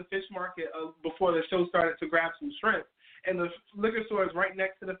went to the fish market before the show started to grab some shrimp, and the liquor store is right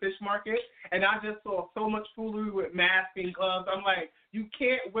next to the fish market, and I just saw so much foolery with masks and gloves. I'm like, you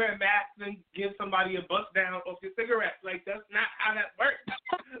can't wear a mask and give somebody a bust down off your cigarette. Like, that's not how that works.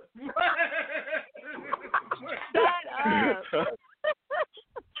 Shut up.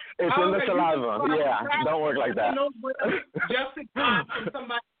 It's in the saliva. Yeah, don't work like that. Just to grab from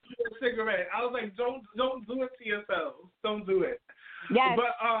somebody a cigarette. I was like, don't do it to yourselves. Don't do it. Yes.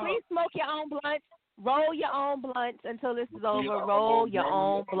 But, please smoke your own blunts. Roll your own blunts until this is over. Roll your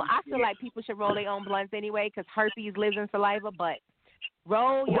own blunt. I feel like people should roll their own blunts anyway because herpes lives in saliva, but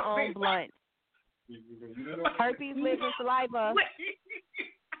roll your own blunts. Herpes lives in saliva.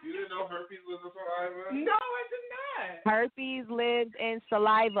 You didn't know herpes lives in saliva? No, I did not. Herpes lives in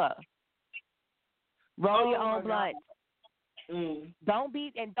saliva. Roll your own blunt. Don't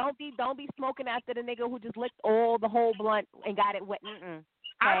be smoking after the nigga who just licked the whole blunt and got it wet. Okay?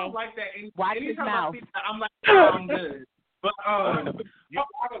 I don't like that. Watch his mouth. I'm like, I'm good. But you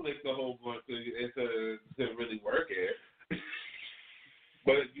gotta lick the whole blunt to really work it.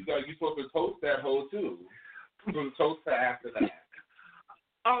 But you're supposed to toast that whole too. From toast to after that.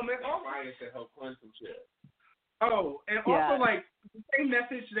 And also to help cleanse some shit. Oh, and also like the same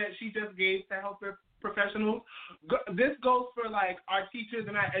message that she just gave to healthcare professionals. This goes for like our teachers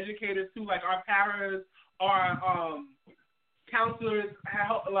and our educators too, like our paras, our counselors,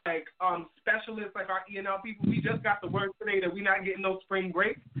 specialists, like our E&L people. We just got the word today that we're not getting no spring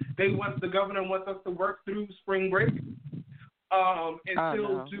break. The governor wants us to work through spring break and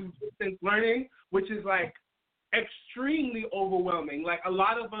still do distance learning, which is like extremely overwhelming. Like a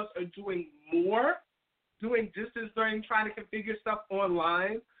lot of us are doing distance learning, trying to configure stuff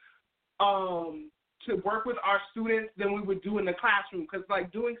online to work with our students than we would do in the classroom, because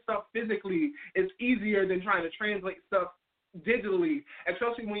like doing stuff physically is easier than trying to translate stuff digitally,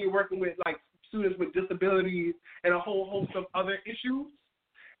 especially when you're working with like students with disabilities and a whole host of other issues,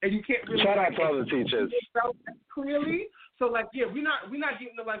 and you can't really shout out to all the teachers clearly. So like, yeah, we're not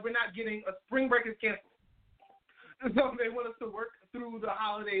getting a spring break is canceled. So they want us to work through the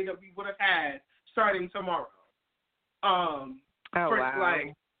holiday that we would have had starting tomorrow.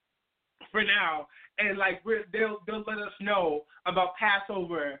 For now, and like they'll let us know about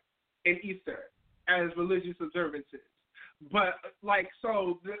Passover and Easter as religious observances. But, like,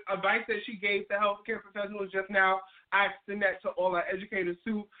 so the advice that she gave to healthcare professionals just now, I extend that to all our educators,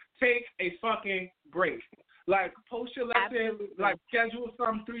 too. Take a fucking break. Like, post your lesson, like, schedule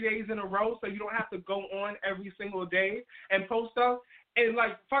some 3 days in a row so you don't have to go on every single day and post stuff. And,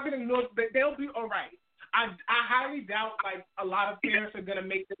 like, fucking ignore, they'll be all right. I highly doubt, like, a lot of parents are going to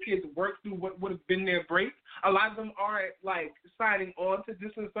make the kids work through what would have been their break. A lot of them aren't, like, signing on to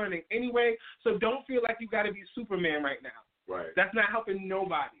distance learning anyway, so don't feel like you got to be Superman right now. Right. That's not helping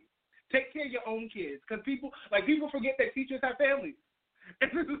nobody. Take care of your own kids, because people forget that teachers have families.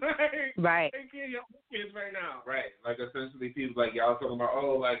 Like, right. Take care of your own kids right now. Right. Like, essentially, people like y'all talking about,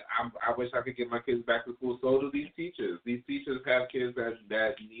 oh, like, I wish I could get my kids back to school. So do these teachers. These teachers have kids that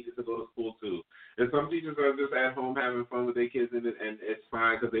needed to go to school, too. And some teachers are just at home having fun with their kids, and it's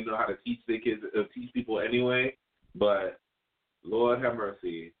fine because they know how to teach their kids, teach people anyway. But, Lord have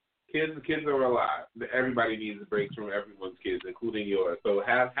mercy. Kids are a lot. Everybody needs breaks from everyone's kids, including yours. So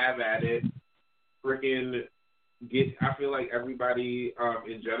have at it. Freaking I feel like everybody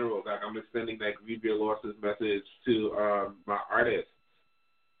in general, like I'm extending that grieve your losses message to my artists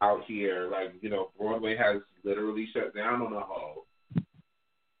out here. Like, you know, Broadway has literally shut down on a hoe.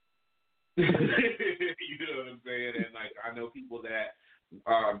 You know what I'm saying? And like I know people that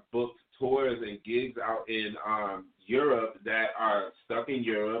booked tours and gigs out in Europe that are stuck in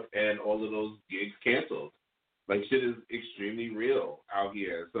Europe and all of those gigs canceled. Like shit is extremely real out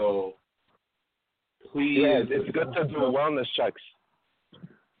here. So please, yeah, it's good to do wellness checks.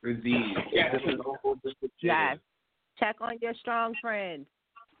 Indeed. Yes. Yes. Check on your strong friends.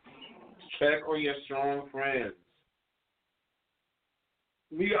 Check on your strong friends.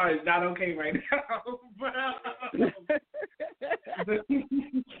 We are not okay right now.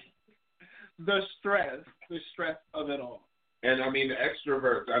 the stress of it all. And I mean the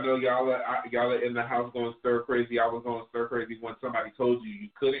extroverts. I know y'all are in the house going stir crazy. I was going stir crazy when somebody told you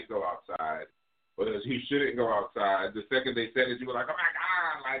couldn't go outside, or that you shouldn't go outside. The second they said it, you were like, oh my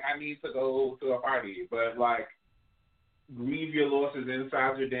God, like I need to go to a party. But like, grieve your losses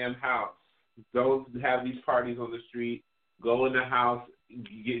inside your damn house. Don't have these parties on the street. Go in the house.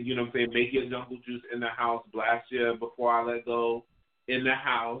 You know what I'm saying? Make your jungle juice in the house. Blast your Before I Let Go in the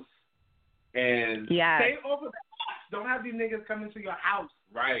house. And stay over the house. Don't have these niggas come into your house.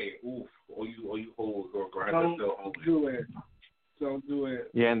 Right. Oof. Or you hoes or grind Don't still home. do it. Don't do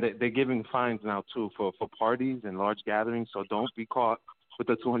it. Yeah, and they're giving fines now, too, for parties and large gatherings, so don't be caught with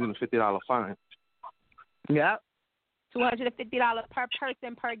a $250 fine. Yep. $250 per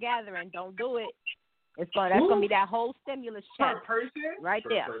person per gathering. Don't do it. That's gonna be that whole stimulus check. Per person? Right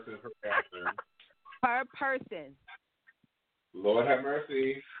there. Per person, per gathering. Per person. Lord have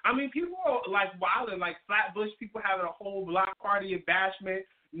mercy. I mean, people are like wilding, like Flatbush people having a whole block party at Bashment.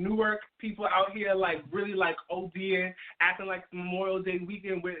 Newark people out here like really like ODing, acting like Memorial Day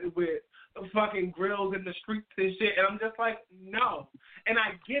weekend with fucking grills in the streets and shit. And I'm just like, no. And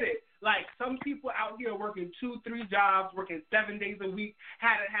I get it. Like some people out here working 2-3 jobs, working 7 days a week,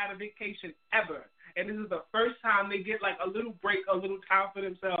 hadn't had a vacation ever. And this is the first time they get like a little break, a little time for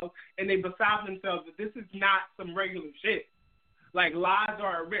themselves, and they beside themselves that this is not some regular shit. Like lives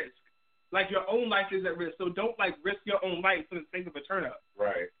are at risk. Like your own life is at risk. So don't like risk your own life for the sake of a turn up.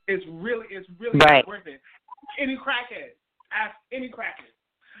 Right. It's really right. Not worth it. Any crackhead. Ask any crackhead.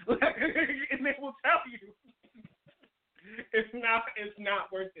 And they will tell you it's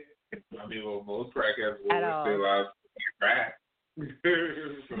not worth it. I mean, well, most crackheads will risk their lives to get crack.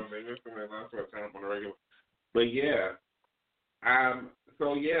 So they risk their lives for a time on a regular. But yeah.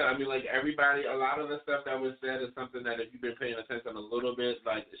 So yeah, I mean, like everybody, a lot of the stuff that was said is something that if you've been paying attention a little bit,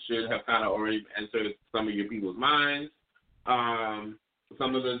 like it should have kind of already entered some of your people's minds.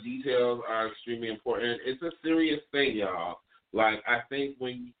 Some of the details are extremely important. It's a serious thing, y'all. Like I think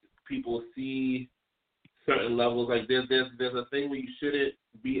when people see certain levels, like there's a thing where you shouldn't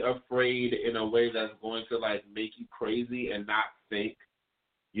be afraid in a way that's going to like make you crazy and not think.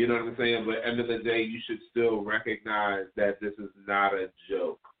 You know what I'm saying? But at the end of the day, you should still recognize that this is not a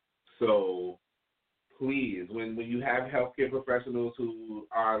joke. So please, when you have healthcare professionals who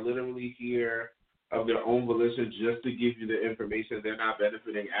are literally here of their own volition just to give you the information, they're not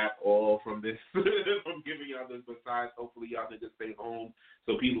benefiting at all from this, from giving y'all this. Besides, hopefully y'all can just stay home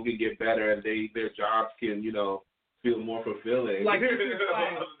so people can get better and their jobs can, you know, feel more fulfilling. Like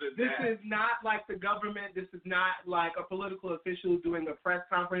this is not like the government. This is not like a political official doing a press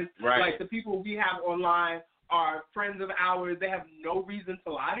conference. Right. Like the people we have online are friends of ours. They have no reason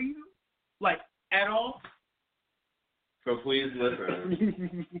to lie to you, like at all. So please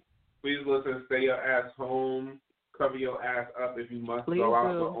listen. Please listen. Stay your ass home. Cover your ass up if you must. Please go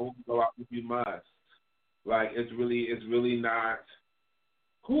out. do. But only go out if you must. Like, it's really not.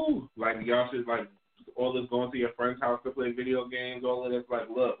 Who? Like, y'all should, like, all this going to your friend's house to play video games, all of this. Like,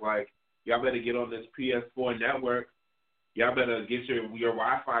 look, like, y'all better get on this PS4 network. Y'all better get your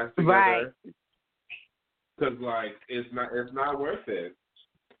Wi-Fi together. Right. Because, like, it's not worth it.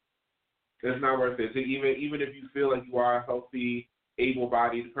 It's not worth it. So even if you feel like you are a healthy,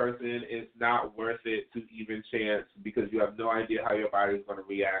 able-bodied person, it's not worth it to even chance, because you have no idea how your body is going to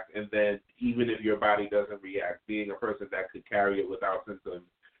react. And then even if your body doesn't react, being a person that could carry it without symptoms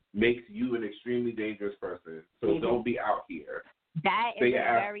makes you an extremely dangerous person. So don't be out here. That is a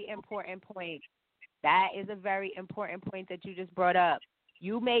very important point. That is a very important point that you just brought up.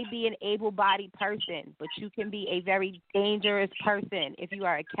 You may be an able-bodied person, but you can be a very dangerous person if you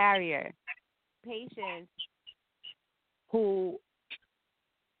are a carrier. Patients who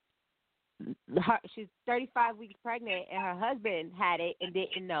she's 35 weeks pregnant and her husband had it and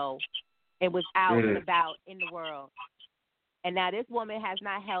didn't know, and was out and about in the world. And now this woman has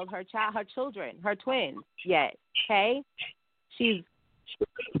not held her children, her twins yet, okay? She's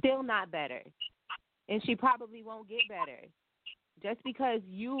still not better, and she probably won't get better. Just because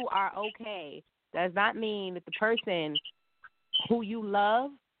you are okay does not mean that the person who you love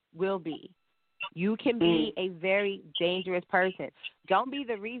will be. You can be a very dangerous person. Don't be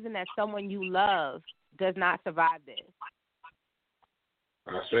the reason that someone you love does not survive this.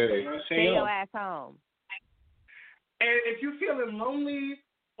 Stay your ass home. And if you're feeling lonely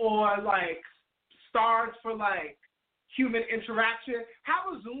or, like, starved for, like, human interaction,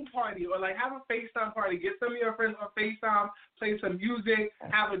 have a Zoom party or, like, have a FaceTime party. Get some of your friends on FaceTime, play some music,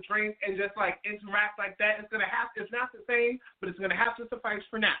 have a drink, and just, like, interact like that. It's not the same, but it's going to have to suffice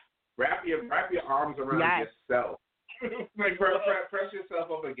for now. Wrap your arms around yourself. Like, press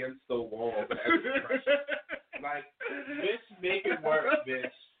yourself up against the wall. Like, bitch, make it work,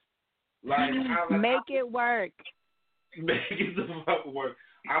 bitch. Like, make it work. Make it the fuck work.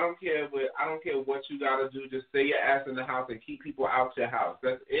 I don't care what you gotta do. Just stay your ass in the house and keep people out your house.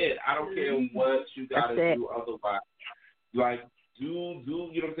 That's it. I don't care what you gotta do otherwise. Like, do you know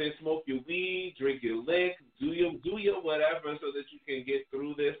what I'm saying? Smoke your weed, drink your lick, do your whatever so that you can get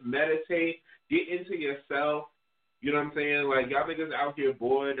through this. Meditate, get into yourself. You know what I'm saying? Like, y'all niggas out here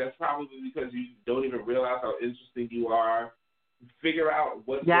bored. That's probably because you don't even realize how interesting you are. Figure out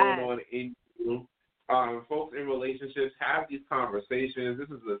what's going on in you. Folks in relationships, have these conversations. This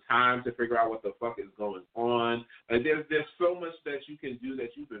is the time to figure out what the fuck is going on. Like, there's so much that you can do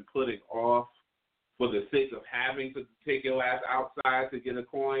that you've been putting off for the sake of having to take your ass outside to get a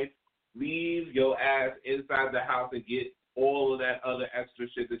coin. Leave your ass inside the house and get all of that other extra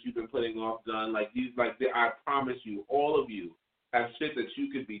shit that you've been putting off done. I promise you, all of you have shit that you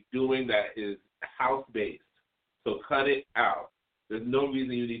could be doing that is house-based. So cut it out. There's no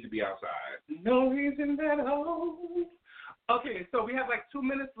reason you need to be outside. No reason at all. Okay, so we have like 2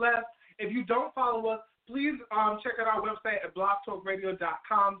 minutes left. If you don't follow us, please check out our website at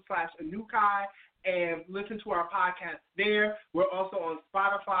blogtalkradio.com/Anukai and listen to our podcast there. We're also on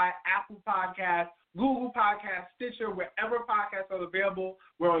Spotify, Apple Podcasts, Google Podcasts, Stitcher, wherever podcasts are available.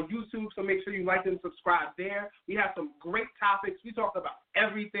 We're on YouTube, so make sure you like and subscribe there. We have some great topics. We talk about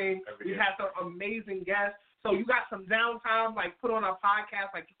everything. We have some amazing guests. So you got some downtime, like put on a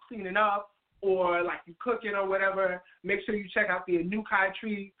podcast, like you cleaning up or like you cooking or whatever. Make sure you check out the Anukai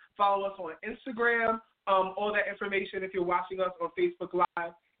Tree. Follow us on Instagram. All that information, if you're watching us on Facebook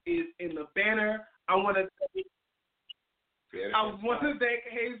Live, is in the banner. I want to thank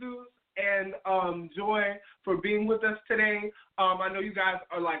Jesus and Joy for being with us today. I know you guys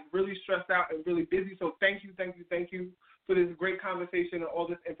are like really stressed out and really busy, so thank you for this great conversation and all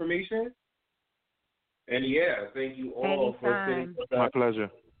this information. And thank you all for sitting with us. My pleasure.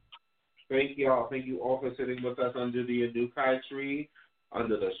 Thank you all. Thank you all for sitting with us under the Anukai Tree,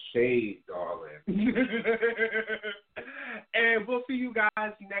 under the shade, darling. And we'll see you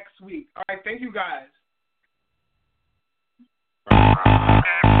guys next week. All right, thank you guys.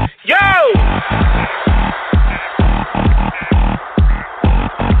 Yo!